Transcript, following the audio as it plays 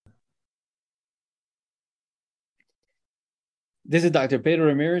This is Dr. Pedro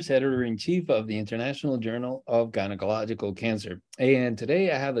Ramirez, editor-in-chief of the International Journal of Gynecological Cancer. And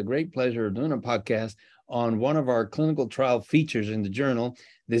today I have the great pleasure of doing a podcast on one of our clinical trial features in the journal.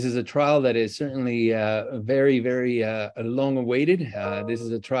 This is a trial that is certainly very long awaited. This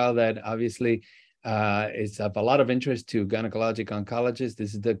is a trial that obviously is of a lot of interest to gynecologic oncologists.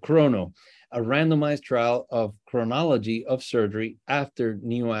 This is the CHRONO, a randomized trial of chronology of surgery after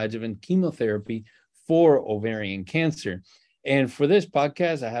neoadjuvant chemotherapy for ovarian cancer. And for this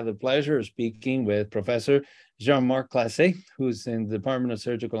podcast, I have the pleasure of speaking with Professor Jean-Marc Classe, who's in the Department of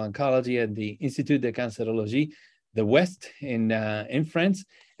Surgical Oncology at the Institut de Cancérologie, the West in France.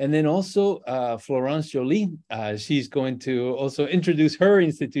 And then also Florence Joly. She's going to also introduce her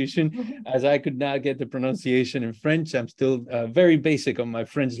institution, as I could not get the pronunciation in French. I'm still very basic on my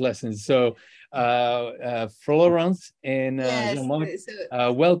French lessons. So Florence and Jean-Marc,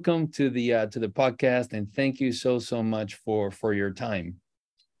 welcome to the podcast, and thank you so much for your time.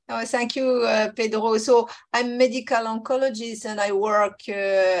 Oh, thank you, Pedro. So I'm a medical oncologist and I work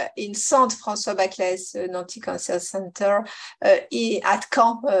in Centre François Baclès, an anti-cancer center at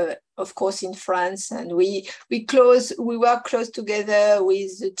Caen, of course, in France. And we work close together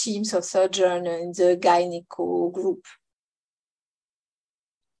with the teams of surgeons in the gyneco group.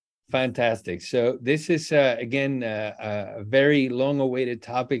 Fantastic. So this is, again, a very long-awaited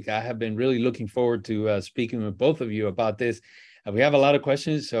topic. I have been really looking forward to speaking with both of you about this. We have a lot of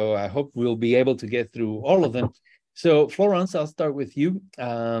questions, so I hope we'll be able to get through all of them. So Florence, I'll start with you.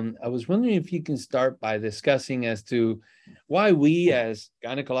 I was wondering if you can start by discussing as to why we as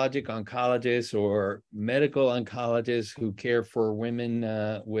gynecologic oncologists or medical oncologists who care for women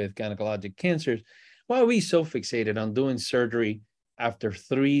with gynecologic cancers, why are we so fixated on doing surgery after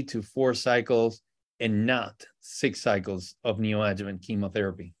 3 to 4 cycles and not 6 cycles of neoadjuvant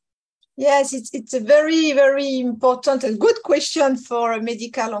chemotherapy? Yes, it's a very important and good question for a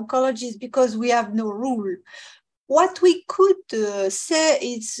medical oncologist because we have no rule. What we could say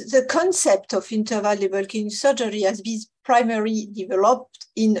is the concept of interval debulking surgery has been primarily developed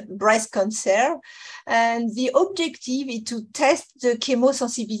in breast cancer, and the objective is to test the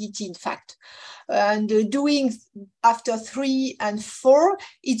chemosensitivity, in fact. And doing after 3 and 4,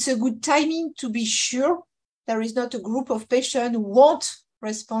 it's a good timing to be sure there is not a group of patients who won't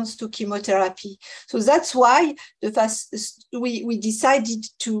response to chemotherapy. So that's why we decided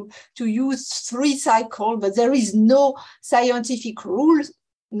to use 3 cycles, but there is no scientific rule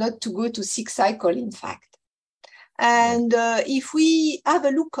not to go to 6 cycles, in fact. And if we have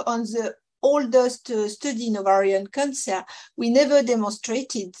a look on the oldest study in ovarian cancer, we never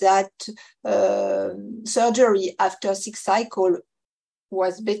demonstrated that surgery after 6 cycles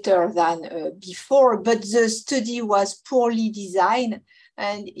was better than before, but the study was poorly designed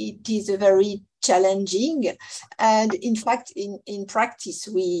and it is very challenging. And in fact, in practice,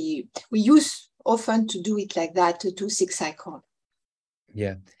 we use often to do it like that, to 6 cycles.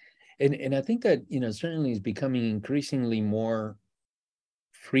 Yeah. And I think that, certainly is becoming increasingly more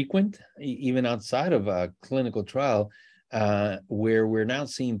frequent, even outside of a clinical trial, where we're now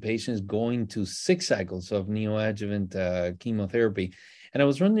seeing patients going to 6 cycles of neoadjuvant chemotherapy. And I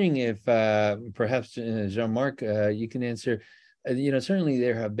was wondering if perhaps, Jean-Marc, you can answer, certainly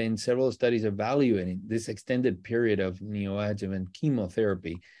there have been several studies evaluating this extended period of neoadjuvant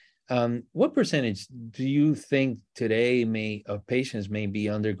chemotherapy. What percentage do you think today of patients may be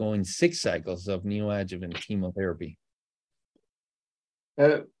undergoing 6 cycles of neoadjuvant chemotherapy?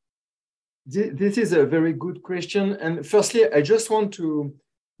 This is a very good question. And firstly, I just want to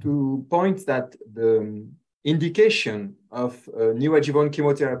point that the indication of neoadjuvant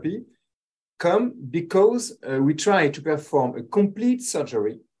chemotherapy come because we try to perform a complete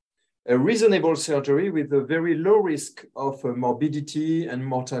surgery, a reasonable surgery with a very low risk of morbidity and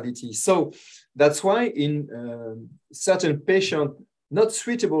mortality. So that's why in certain patients not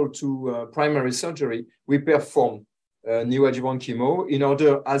suitable to primary surgery, we perform neoadjuvant chemo in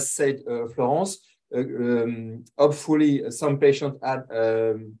order, as said Florence, hopefully some patients had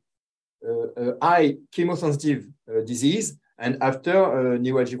high chemosensitive disease, and after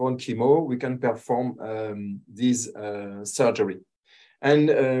neoadjuvant chemo, we can perform this surgery.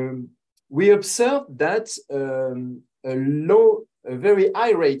 And we observed that very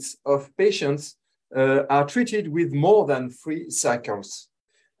high rates of patients are treated with more than 3 cycles.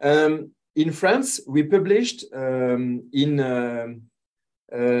 In France, we published in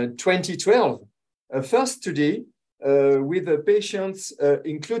 2012 a first study with the patients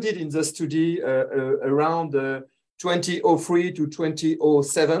included in the study around 2003 to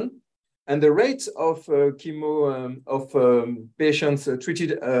 2007. And the rate of chemo of patients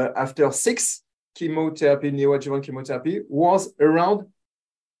treated after 6 chemotherapy, neoadjuvant chemotherapy, was around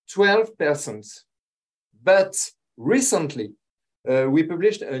 12%. But recently, we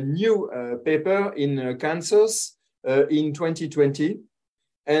published a new paper in Cancers in 2020,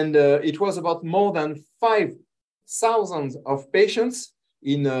 and it was about more than 5,000 of patients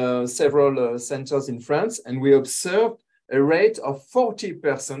in several centers in France, and we observed a rate of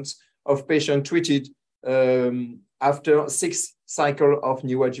 40% of patients treated after 6 cycles of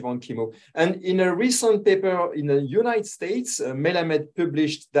neoadjuvant chemo. And in a recent paper in the United States, Melamed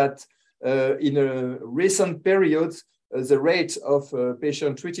published that in a recent period, the rate of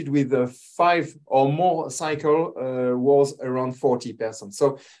patients treated with 5 or more cycles was around 40%.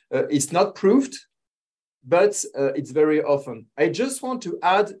 So it's not proved, but it's very often. I just want to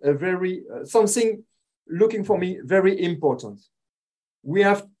add a very something looking for me very important. We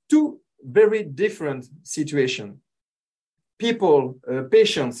have 2 very different situations. People,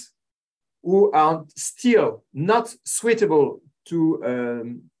 patients who are still not suitable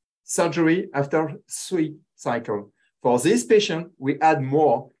to surgery after 3 cycles. For this patient, we add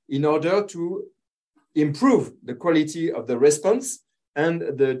more in order to improve the quality of the response and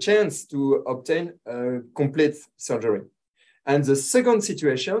the chance to obtain a complete surgery. And the second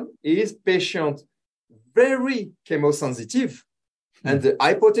situation is patient very chemosensitive. And the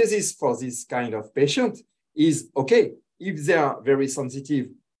hypothesis for this kind of patient is, okay, if they are very sensitive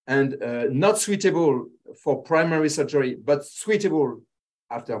and not suitable for primary surgery, but suitable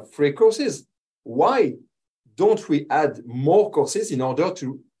after 3 courses, why don't we add more courses in order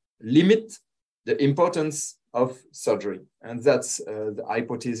to limit the importance of surgery? And that's the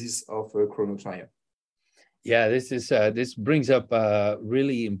hypothesis of a chrono trial. Yeah, this brings up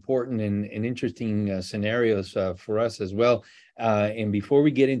really important and interesting scenarios for us as well. And before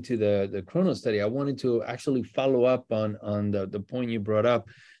we get into the chrono study, I wanted to actually follow up on the point you brought up,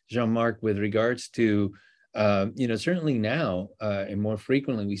 Jean-Marc, with regards to certainly now and more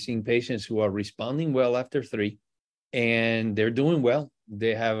frequently, we've seen patients who are responding well after 3, and they're doing well.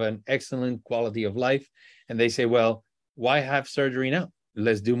 They have an excellent quality of life, and they say, well, why have surgery now?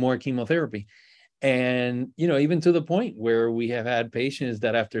 Let's do more chemotherapy. And, even to the point where we have had patients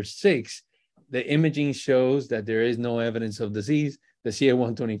that after 6, the imaging shows that there is no evidence of disease. The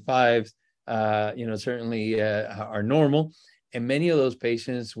CA-125s, certainly are normal. And many of those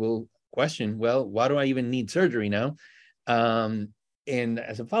patients will question, well, why do I even need surgery now? And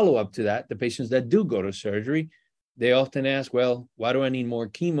as a follow-up to that, the patients that do go to surgery, they often ask, well, why do I need more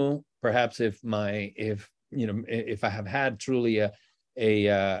chemo? Perhaps if I have had truly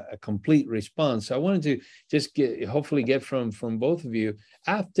a complete response. So I wanted to just hopefully get from both of you,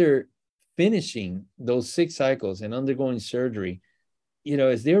 after finishing those 6 cycles and undergoing surgery,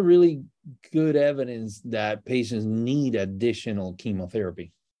 is there really good evidence that patients need additional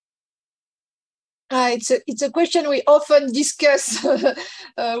chemotherapy? It's a question we often discuss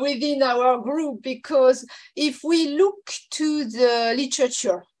within our group, because if we look to the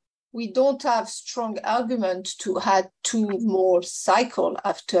literature, we don't have strong argument to add 2 more cycles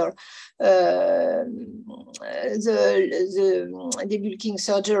after the debulking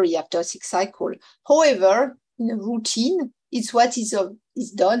surgery after 6 cycles. However, in a routine, it's what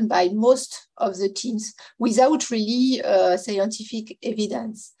is done by most of the teams without really scientific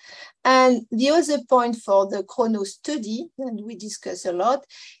evidence. And the other point for the chrono study, and we discuss a lot,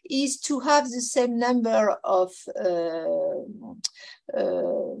 is to have the same number of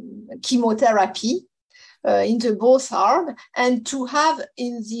chemotherapy in the both arms, and to have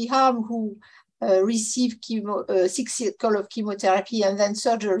in the arm who receive 6 cycles of chemotherapy and then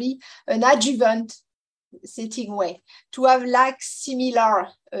surgery, an adjuvant setting way, to have like similar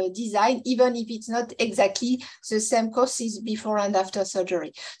design, even if it's not exactly the same courses before and after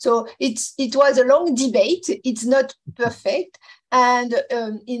surgery. So it was a long debate. It's not perfect. And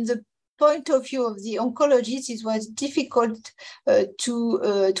in the point of view of the oncologist, it was difficult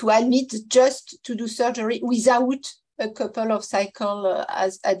to admit just to do surgery without a couple of cycles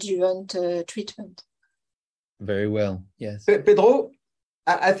as adjuvant treatment. Very well, yes. Pedro,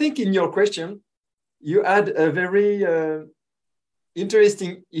 I think in your question, you had a very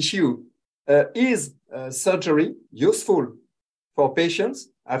interesting issue. Is surgery useful for patients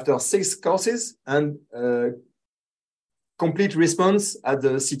after 6 courses and complete response at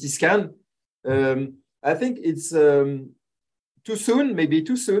the CT scan? I think it's too soon, maybe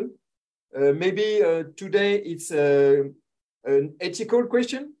too soon. Maybe today it's an ethical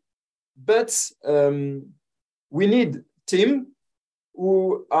question, but we need teams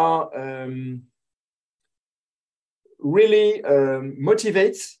who are really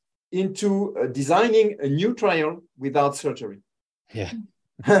motivates into designing a new trial without surgery. Yeah.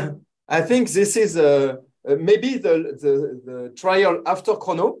 I think this is maybe the trial after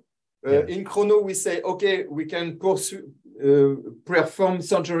chrono. In chrono, we say, okay, we can perform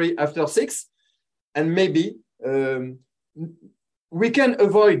surgery after 6, and maybe we can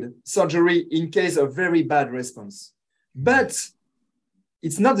avoid surgery in case of very bad response. But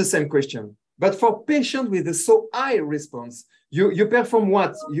it's not the same question. But for patients with a so high response, you perform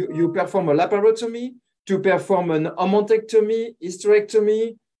what? You perform a laparotomy, to perform an omontectomy,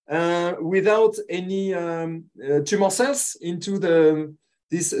 hysterectomy, without any tumor cells into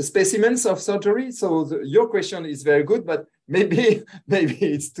these specimens of surgery. So your question is very good, but maybe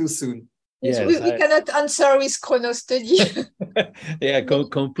it's too soon. Yes, we cannot answer with chrono study. Yeah,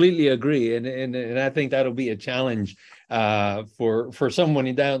 completely agree, and I think that'll be a challenge for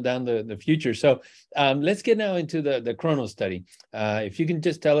someone down the future. So let's get now into the chrono study. If you can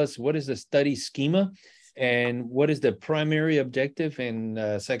just tell us, what is the study schema, and what is the primary objective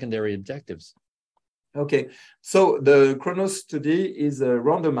and secondary objectives? Okay, so the chrono study is a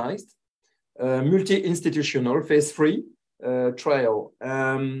randomized, multi-institutional phase 3 trial.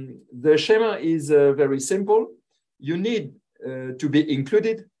 The schema is very simple. You need to be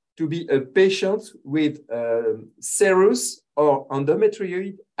included to be a patient with serous or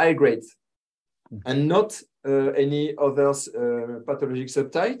endometrioid high grade, and not any other pathologic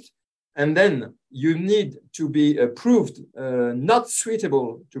subtype. And then you need to be approved not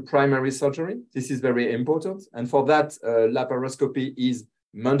suitable to primary surgery. This is very important. And for that, laparoscopy is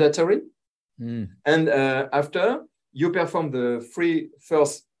mandatory. And after you perform the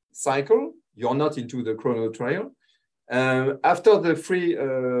first cycle, you're not into the chrono trial. After the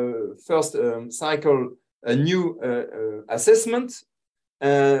first cycle, a new assessment,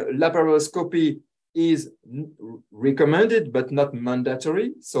 laparoscopy is recommended but not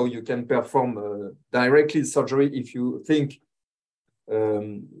mandatory. So you can perform directly surgery if you think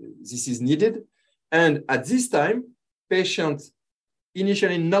this is needed. And at this time, patients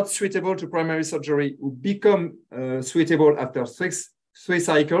initially not suitable to primary surgery who become suitable after three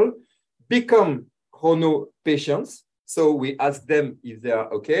cycles become chrono patients. So we ask them if they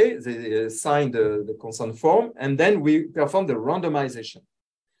are okay, they sign the consent form, and then we perform the randomization.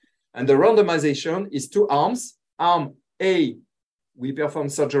 And the randomization is 2 arms. Arm A, we perform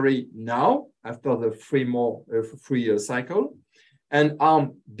surgery now after the three cycle. And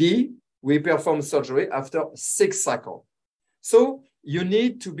arm B, we perform surgery after 6 cycles. So you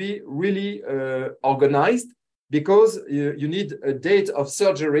need to be really organized, because you need a date of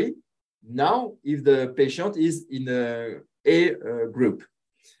surgery now if the patient is in A group.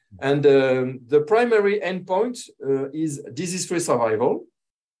 And the primary endpoint is disease-free survival.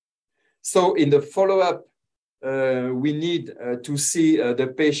 So in the follow-up, we need to see the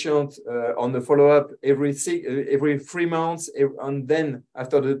patient on the follow-up every 3 months, and then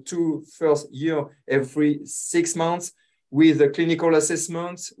after the first year, every 6 months, with a clinical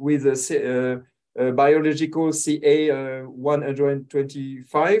assessment, with a biological CA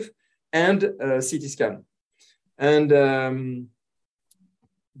 125, and CT scan. And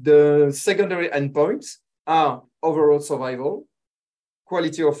the secondary endpoints are overall survival,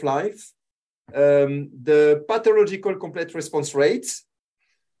 quality of life, the pathological complete response rate,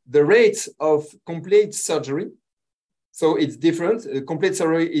 the rate of complete surgery. So it's different. Complete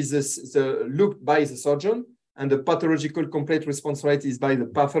surgery is looked by the surgeon, and the pathological complete response rate is by the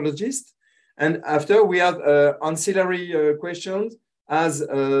pathologist. And after, we have ancillary questions as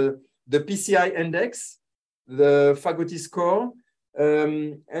the PCI index, the Fagotti score,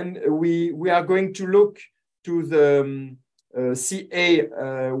 and we are going to look to the CA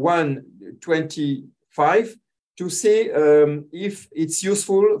 125 to see if it's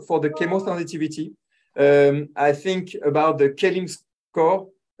useful for the chemosensitivity. I think about the Kelly score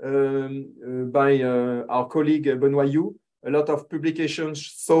by our colleague Benoît Yu. A lot of publications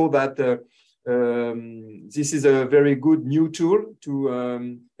show that this is a very good new tool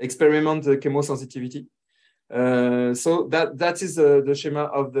to experiment the chemosensitivity. So that is the schema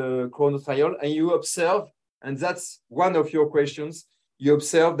of the chrono trial, and you observe, and that's one of your questions, you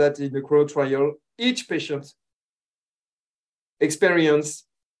observe that in the chrono trial, each patient experienced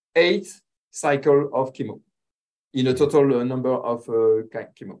 8 cycles of chemo in a total number of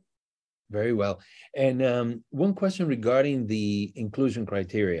chemo. Very well. And one question regarding the inclusion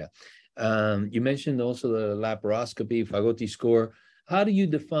criteria. You mentioned also the laparoscopy, Fagotti score. How do you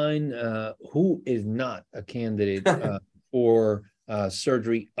define who is not a candidate for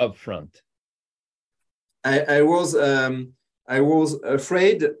surgery upfront? I was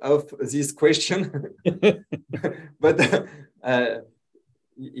afraid of this question, but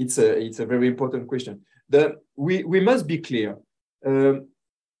it's a very important question. We must be clear.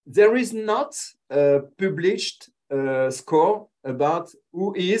 there is not a published score about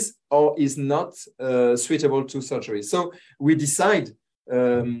who is or is not suitable to surgery. So we decide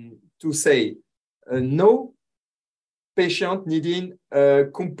to say no patient needing a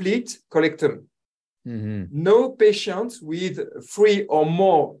complete colectomy. Mm-hmm. No patient with 3 or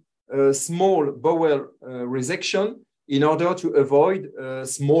more small bowel resection in order to avoid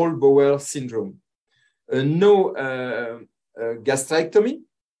small bowel syndrome. No gastrectomy,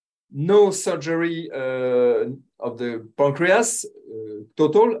 no surgery of the pancreas,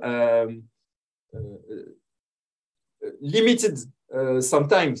 total, limited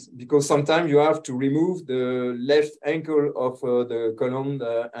sometimes, because sometimes you have to remove the left ankle of the colon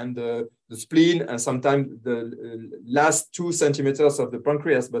and the spleen, and sometimes the last 2 centimeters of the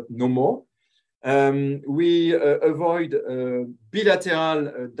pancreas, but no more. We avoid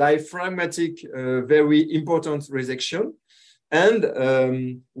bilateral diaphragmatic, very important resection. And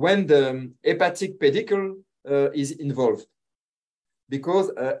when the hepatic pedicle is involved,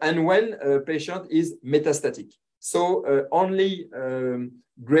 because and when a patient is metastatic. So only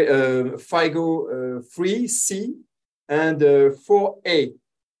FIGO 3C and 4A,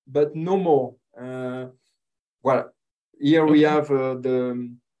 but no more. Well, here we have the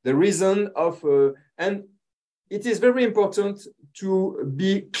reason of, and it is very important to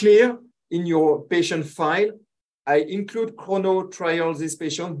be clear in your patient file. I include chrono trial this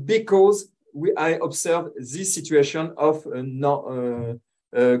patient because I observed this situation of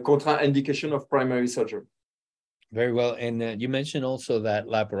contraindication of primary surgery. Very well. And you mentioned also that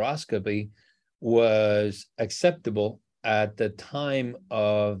laparoscopy was acceptable at the time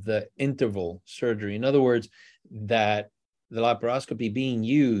of the interval surgery. In other words, that the laparoscopy being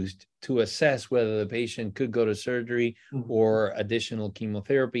used to assess whether the patient could go to surgery or additional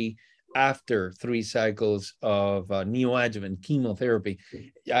chemotherapy after 3 cycles of neoadjuvant chemotherapy.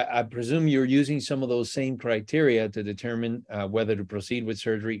 I presume you're using some of those same criteria to determine whether to proceed with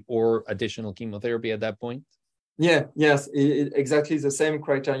surgery or additional chemotherapy at that point? Yeah, yes, exactly the same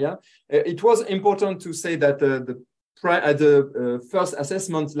criteria. It was important to say that the first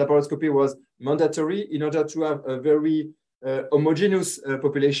assessment laparoscopy was mandatory in order to have a very homogeneous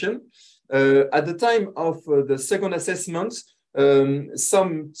population. At the time of the second assessment,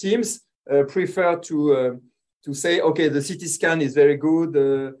 some teams prefer to say, okay, the CT scan is very good,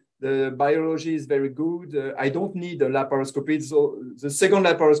 the biology is very good, I don't need a laparoscopy, so the second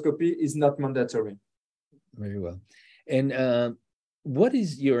laparoscopy is not mandatory. Very well. And what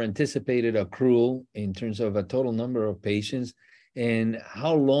is your anticipated accrual in terms of a total number of patients? And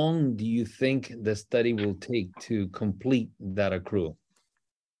how long do you think the study will take to complete that accrual?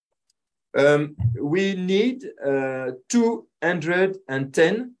 We need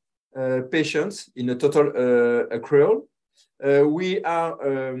 210 patients in a total accrual. We are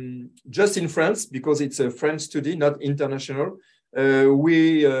just in France, because it's a French study, not international.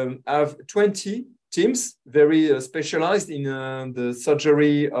 We have 20 teams, very specialized in the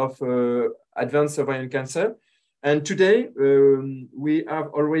surgery of advanced ovarian cancer. And today, we have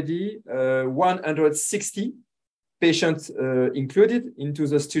already 160 patients included into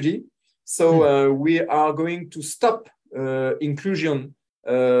the study. So we are going to stop inclusion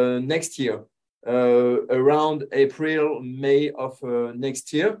next year, around April, May of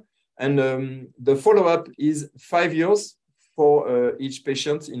next year. And the follow-up is 5 years for each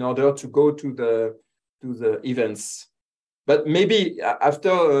patient in order to go to the events. But maybe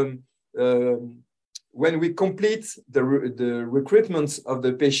after, when we complete the recruitment of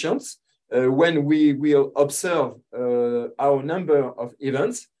the patients, when we will observe our number of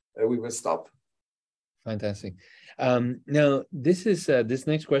events, we will stop. Fantastic. Now, this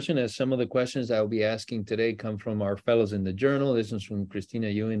next question, as some of the questions I'll be asking today come from our fellows in the journal. This is from Christina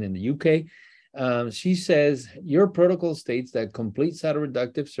Ewan in the UK. She says, your protocol states that complete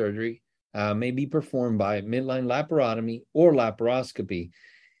cytoreductive surgery may be performed by midline laparotomy or laparoscopy.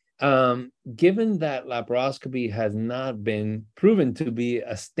 Given that laparoscopy has not been proven to be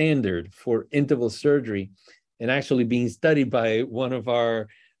a standard for interval surgery, and actually being studied by one of our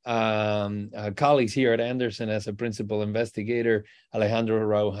colleagues here at Anderson as a principal investigator, Alejandro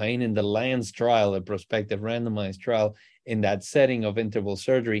Rauhain, in the LANS trial, a prospective randomized trial in that setting of interval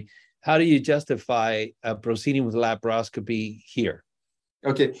surgery, how do you justify proceeding with laparoscopy here?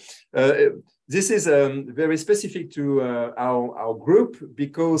 Okay, this is very specific to our group,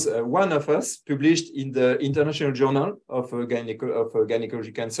 because one of us published in the International Journal of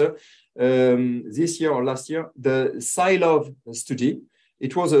Gynecology Cancer this year or last year, the SILOV study.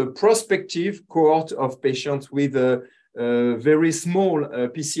 It was a prospective cohort of patients with a very small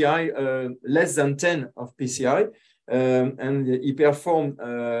PCI, less than 10 of PCI. and he performed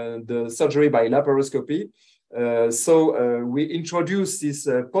the surgery by laparoscopy. So we introduced this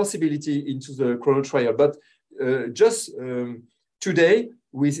possibility into the chrono trial. But just today,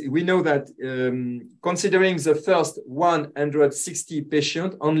 we know that considering the first 160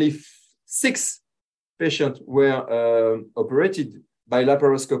 patients, only 6 patients were operated by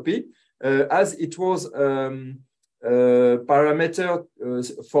laparoscopy, as it was parameter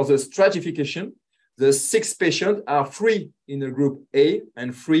for the stratification. The 6 patients are 3 in a group A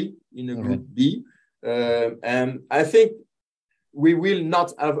and 3 in a group B. And I think we will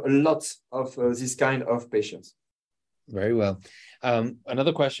not have a lot of this kind of patients. Very well.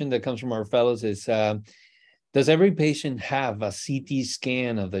 Another question that comes from our fellows is, does every patient have a CT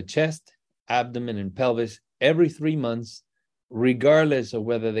scan of the chest, abdomen, and pelvis every 3 months, regardless of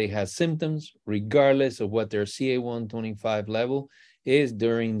whether they have symptoms, regardless of what their CA-125 level is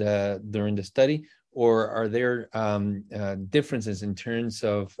during the study? Or are there differences in terms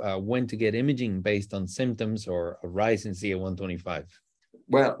of when to get imaging based on symptoms or a rise in CA-125?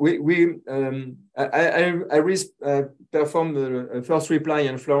 Well, I performed the first reply,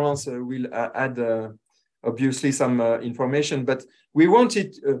 and Florence will add obviously some information. But we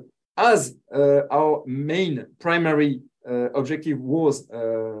wanted, as our main primary objective was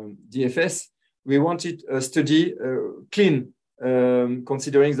DFS, we wanted a study clean,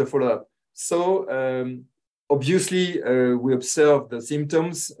 considering the follow-up. So obviously, we observe the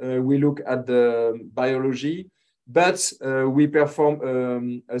symptoms, we look at the biology, but we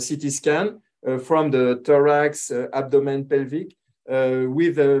perform a CT scan from the thorax, abdomen, pelvic,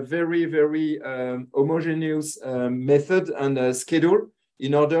 with a very, very homogeneous method and schedule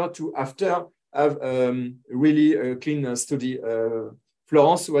in order to, after, have really a clean study.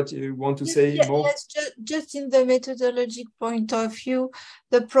 Florence, what you want to say more? Yes, just in the methodologic point of view,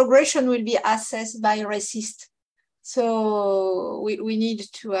 the progression will be assessed by RECIST. So we need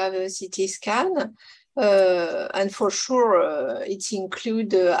to have a CT scan. And for sure, it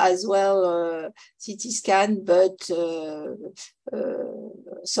includes as well CT scan, but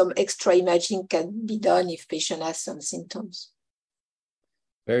some extra imaging can be done if patient has some symptoms.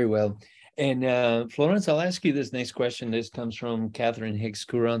 Very well. And Florence, I'll ask you this next question. This comes from Catherine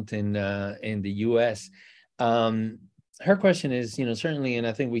Hicks-Courant in the U.S. Her question is, certainly, and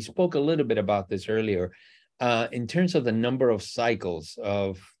I think we spoke a little bit about this earlier, in terms of the number of cycles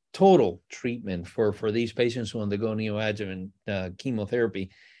of total treatment for these patients who undergo neoadjuvant chemotherapy.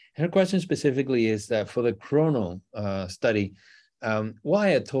 Her question specifically is that for the chrono study, why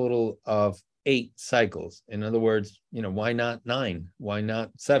a total of 8 cycles? In other words, why not 9? Why not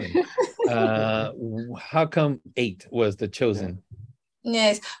 7? How come 8 was the chosen?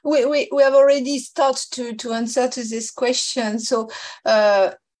 Yes, we have already started to answer to this question. So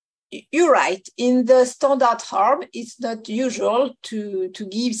you're right. In the standard arm, it's not usual to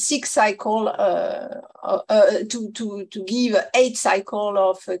give 6 cycles, to give 8 cycles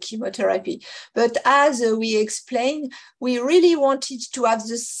of chemotherapy. But as we explained, we really wanted to have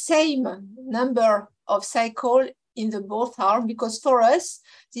the same number of cycles in the both arms, because for us,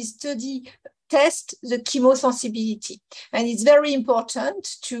 this study tests the chemosensibility. And it's very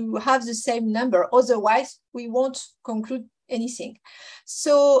important to have the same number. Otherwise, we won't conclude anything.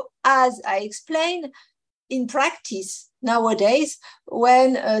 So as I explained, in practice nowadays,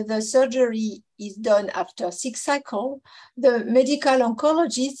 when the surgery is done after 6 cycles, the medical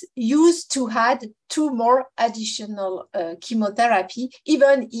oncologists used to add 2 more additional chemotherapy,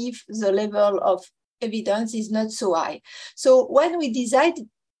 even if the level of evidence is not so high. So when we designed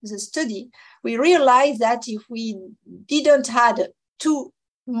the study, we realized that if we didn't add 2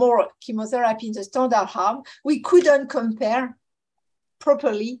 more chemotherapy in the standard arm, we couldn't compare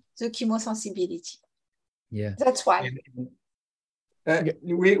properly the chemosensibility. Yeah, that's why.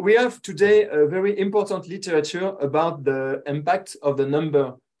 We have today a very important literature about the impact of the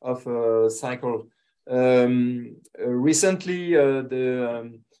number of cycles. Recently,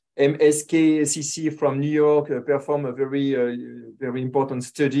 the MSKCC from New York performed a very important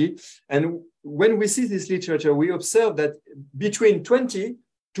study. And when we see this literature, we observe that between 20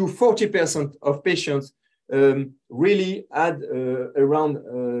 to 40% of patients really add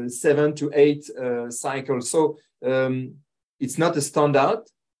around 7 to 8 cycles. So it's not a standard,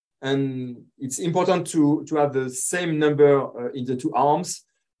 and it's important to have the same number in the 2 arms.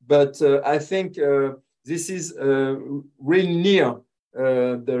 But I think this is really near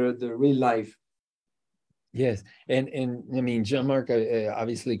the real life. Yes, and I mean, Jean-Marc,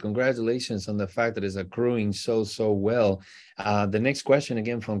 obviously, congratulations on the fact that it's accruing so well. The next question,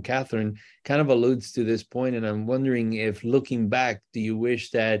 again from Catherine, kind of alludes to this point, and I'm wondering if, looking back, do you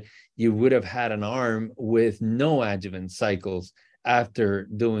wish that you would have had an arm with no adjuvant cycles after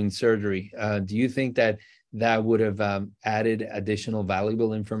doing surgery? Do you think that that would have added additional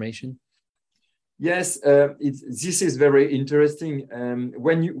valuable information? Yes, this is very interesting.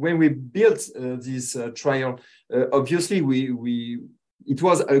 When we built this trial, obviously it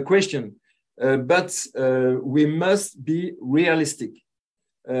was a question, but we must be realistic.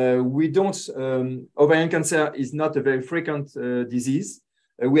 We don't ovarian cancer is not a very frequent disease.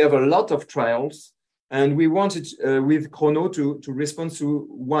 We have a lot of trials, and we wanted with Chrono to respond to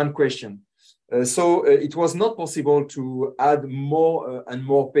one question. So it was not possible to add more and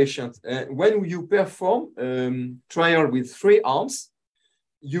more patients. When you perform trial with 3 arms,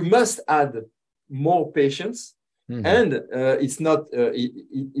 you must add more patients. Mm-hmm. And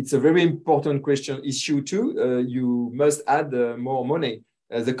it's a very important issue too. You must add more money.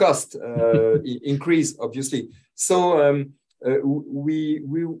 The cost increase, obviously. So we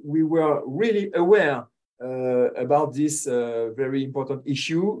were really aware about this very important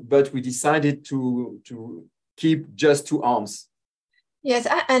issue, but we decided to keep just 2 arms. Yes,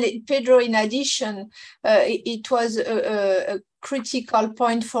 and Pedro, in addition, it was a critical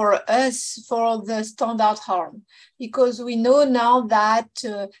point for us for the standard arm, because we know now that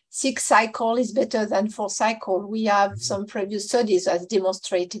 6 cycles is better than 4 cycles. We have some previous studies that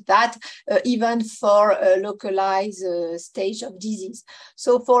demonstrated that, even for a localized stage of disease.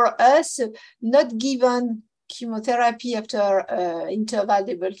 So for us, not given chemotherapy after interval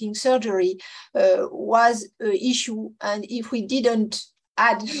debulking surgery was an issue. And if we didn't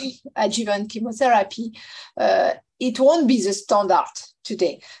add adjuvant chemotherapy, it won't be the standard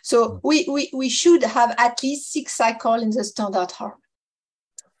today. So we should have at least 6 cycles in the standard arm.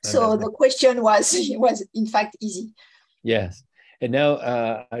 So the question was in fact easy. Yes. And now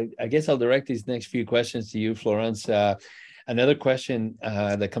I guess I'll direct these next few questions to you, Florence. Another question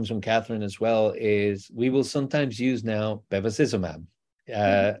that comes from Catherine as well is, we will sometimes use now bevacizumab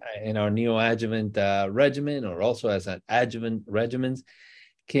in our neoadjuvant regimen, or also as an adjuvant regimens.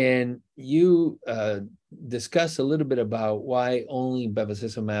 Can you discuss a little bit about why only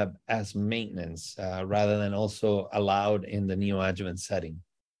bevacizumab as maintenance rather than also allowed in the neoadjuvant setting?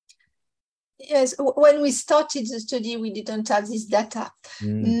 Yes, when we started the study, we didn't have this data.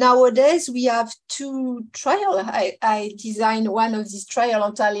 Nowadays, we have 2 trials. I designed one of these trials,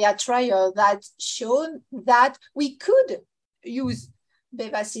 Antalya trial, that shown that we could use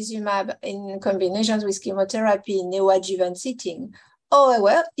bevacizumab in combinations with chemotherapy in neoadjuvant setting.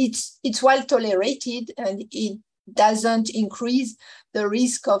 However, it's well tolerated, and it doesn't increase the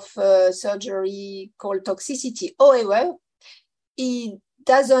risk of surgery called toxicity. However, it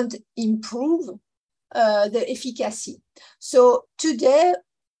doesn't improve the efficacy. So today,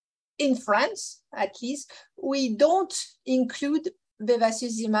 in France, at least, we don't include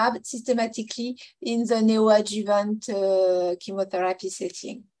bevacizumab systematically in the neoadjuvant chemotherapy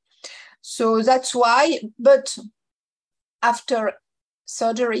setting. So that's why, but after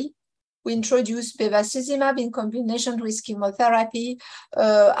surgery, we introduce bevacizumab in combination with chemotherapy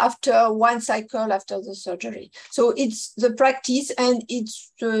after 1 cycle after the surgery. So it's the practice, and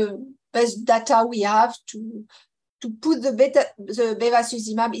it's the best data we have to put the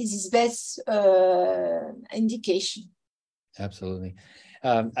bevacizumab is its best indication. Absolutely.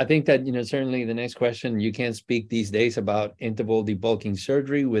 I think that, certainly the next question, you can't speak these days about interval debulking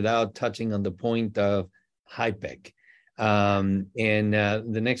surgery without touching on the point of HIPEC. And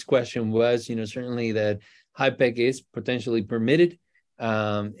the next question was, certainly that HIPEC is potentially permitted.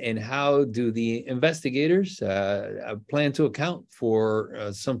 And how do the investigators plan to account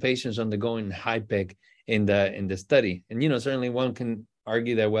for some patients undergoing HIPEC in the study? And, certainly one can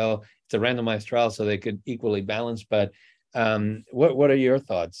argue that, well, it's a randomized trial, so they could equally balance. But what are your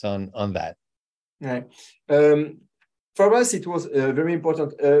thoughts on that? Right. For us, it was very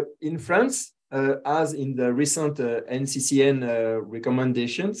important. In France, as in the recent NCCN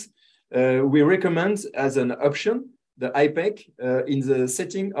recommendations, we recommend as an option the HIPEC in the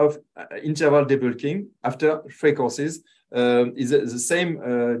setting of interval debulking after 3 courses. Is the same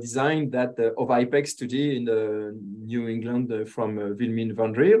design that of HIPEC study in the New England from Wilmin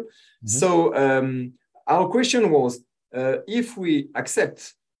van Driel. Mm-hmm. So our question was, if we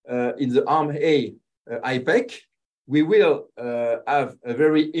accept in the arm A HIPEC, we will have a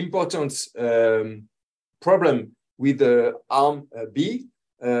very important problem with the arm B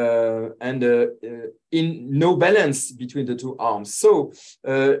and in no balance between the 2 arms. So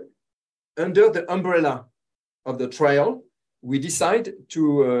under the umbrella of the trial, we decide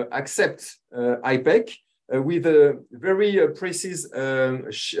to accept IPEC with a very precise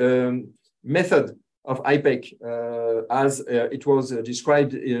method of IPEC as it was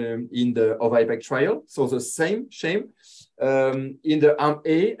described in the IPEC trial. So the same in the arm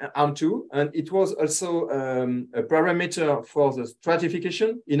A, arm 2, and it was also a parameter for the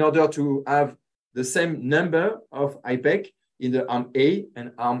stratification in order to have the same number of IPEC in the arm A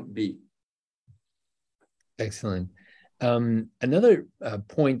and arm B. Excellent. Another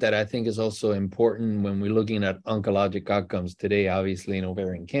point that I think is also important when we're looking at oncologic outcomes today, obviously in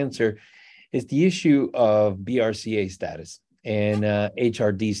ovarian cancer, is the issue of BRCA status and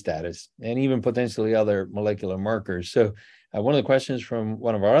HRD status, and even potentially other molecular markers. So one of the questions from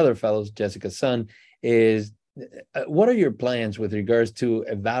one of our other fellows, Jessica Sun, is what are your plans with regards to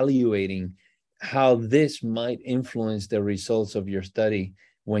evaluating how this might influence the results of your study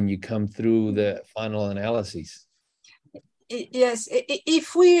when you come through the final analyses? Yes,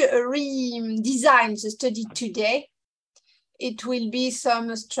 if we redesign the study today, it will be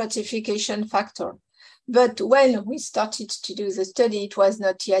some stratification factor. But when we started to do the study, it was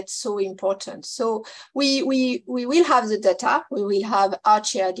not yet so important. So we will have the data. We will have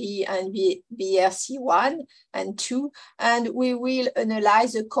HRD and BRCA1 and 2, and we will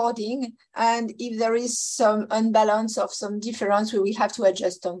analyze according. And if there is some unbalance of some difference, we will have to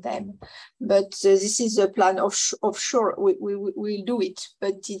adjust on them. But this is a plan of sure. We will do it,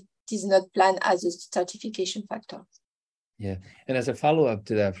 but it is not planned as a stratification factor. Yeah, and as a follow-up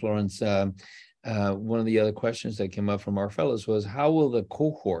to that, Florence, one of the other questions that came up from our fellows was, how will the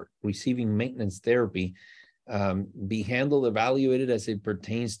cohort receiving maintenance therapy be handled, evaluated as it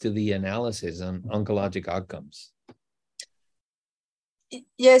pertains to the analysis on oncologic outcomes?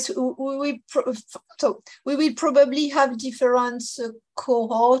 Yes, we will probably have different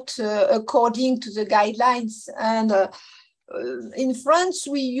cohort according to the guidelines. And in France,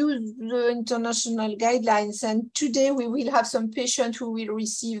 we use the international guidelines, and today we will have some patients who will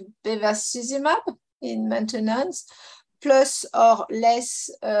receive bevacizumab in maintenance, plus or less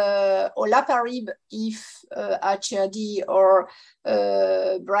olaparib if HRD or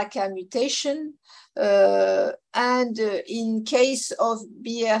BRCA mutation. And in case of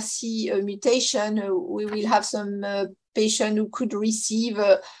BRCA mutation, we will have some patient who could receive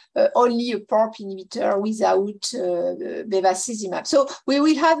only a PARP inhibitor without bevacizumab. So we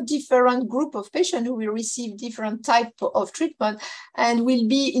will have different group of patients who will receive different type of treatment and will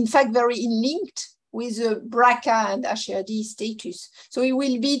be in fact very linked with the BRCA and HRD status. So it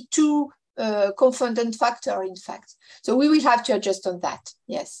will be two confounding factor in fact. So we will have to adjust on that,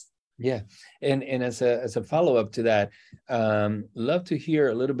 yes. Yeah, and as a follow-up to that, love to hear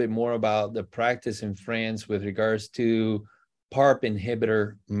a little bit more about the practice in France with regards to PARP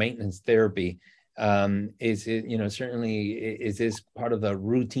inhibitor maintenance therapy. Is it, certainly, is this part of the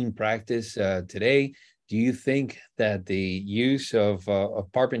routine practice today? Do you think that the use of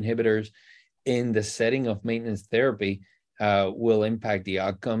PARP inhibitors in the setting of maintenance therapy will impact the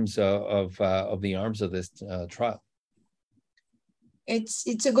outcomes of the arms of this trial?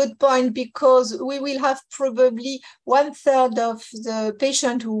 It's a good point, because we will have probably 1/3 of the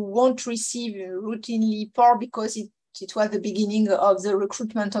patients who won't receive routinely PARP because it was the beginning of the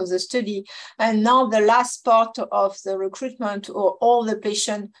recruitment of the study. And now the last part of the recruitment, or all the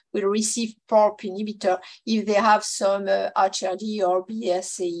patients will receive PARP inhibitor if they have some HRD or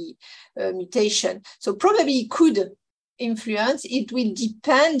BRCA mutation. So probably it could influence. It will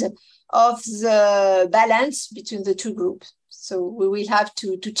depend of the balance between the two groups. So we will have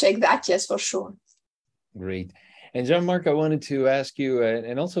to check that, yes, for sure. Great. And Jean-Marc, I wanted to ask you,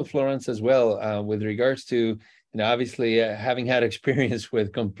 and also Florence as well, with regards to, obviously having had experience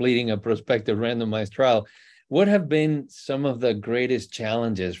with completing a prospective randomized trial, what have been some of the greatest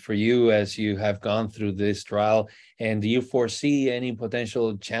challenges for you as you have gone through this trial? And do you foresee any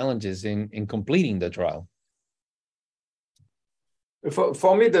potential challenges in completing the trial?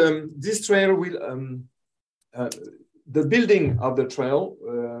 For me, this trial will... the building of the trial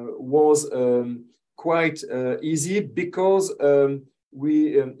was quite easy, because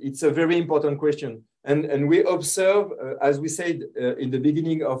it's a very important question. And we observe, as we said in the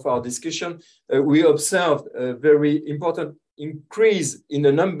beginning of our discussion, we observed a very important increase in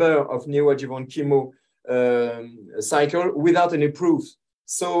the number of neoadjuvant chemo cycle without any proof.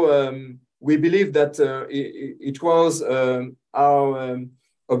 So we believe that it was our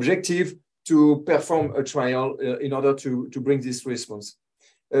objective to perform a trial in order to bring this response.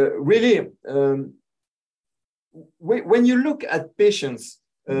 Really, when you look at patients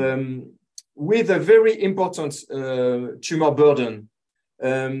with a very important tumor burden,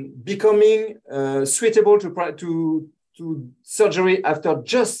 becoming suitable to surgery after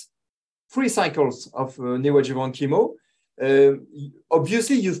just 3 cycles of neoadjuvant chemo,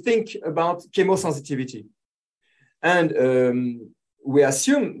 obviously you think about chemosensitivity. And we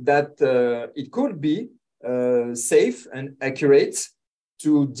assume that it could be safe and accurate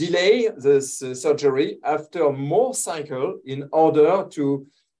to delay this surgery after more cycle in order to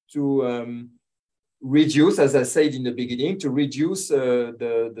reduce, as I said in the beginning, to reduce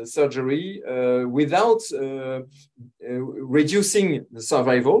the surgery without reducing the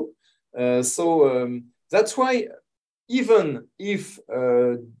survival. So that's why even if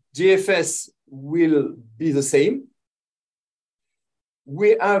DFS will be the same,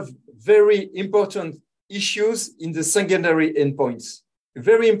 we have very important issues in the secondary endpoints,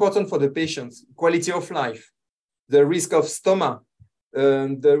 very important for the patients: quality of life, the risk of stoma,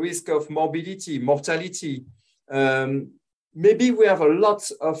 the risk of morbidity, mortality. Maybe we have a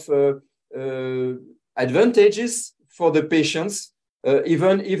lot of advantages for the patients,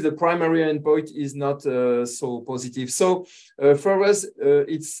 even if the primary endpoint is not so positive. So for us,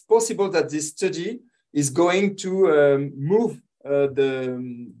 it's possible that this study is going to move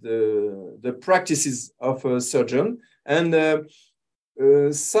the practices of a surgeon, and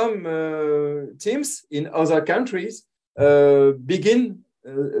some teams in other countries begin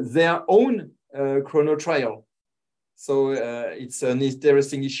their own chrono trial. So it's an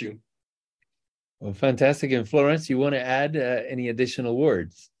interesting issue. Well, fantastic. And Florence, you want to add any additional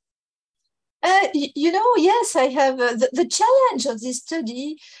words? Yes, I have. The challenge of this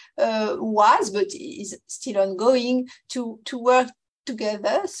study was, but is still ongoing, to work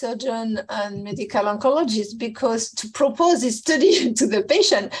together, surgeon and medical oncologist, because to propose this study to the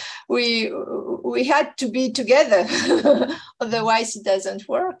patient, we had to be together. Otherwise, it doesn't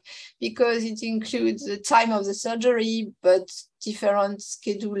work, because it includes the time of the surgery, but different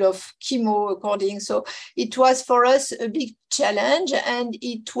schedule of chemo according. So it was for us a big challenge, and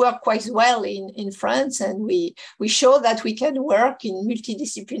it worked quite well in France, and we show that we can work in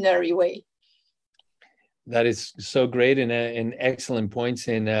multidisciplinary way. That is so great, and excellent points.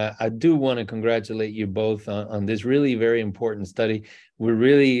 And I do want to congratulate you both on this really very important study. We're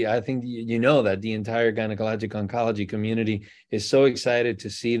really, I think you know that the entire gynecologic oncology community is so excited to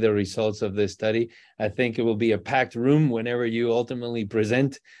see the results of this study. I think it will be a packed room whenever you ultimately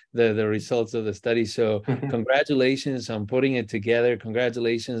present the results of the study. So congratulations on putting it together.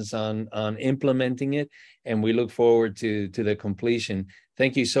 Congratulations on implementing it. And we look forward to the completion.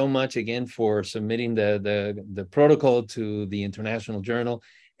 Thank you so much again for submitting the protocol to the International Journal.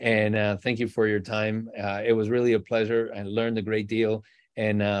 And thank you for your time. It was really a pleasure. I learned a great deal,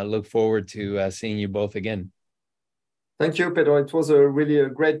 and look forward to seeing you both again. Thank you, Pedro. It was really a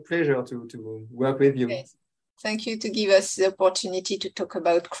great pleasure to work with you. Okay. Thank you to give us the opportunity to talk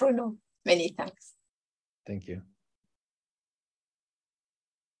about chrono. Many thanks. Thank you.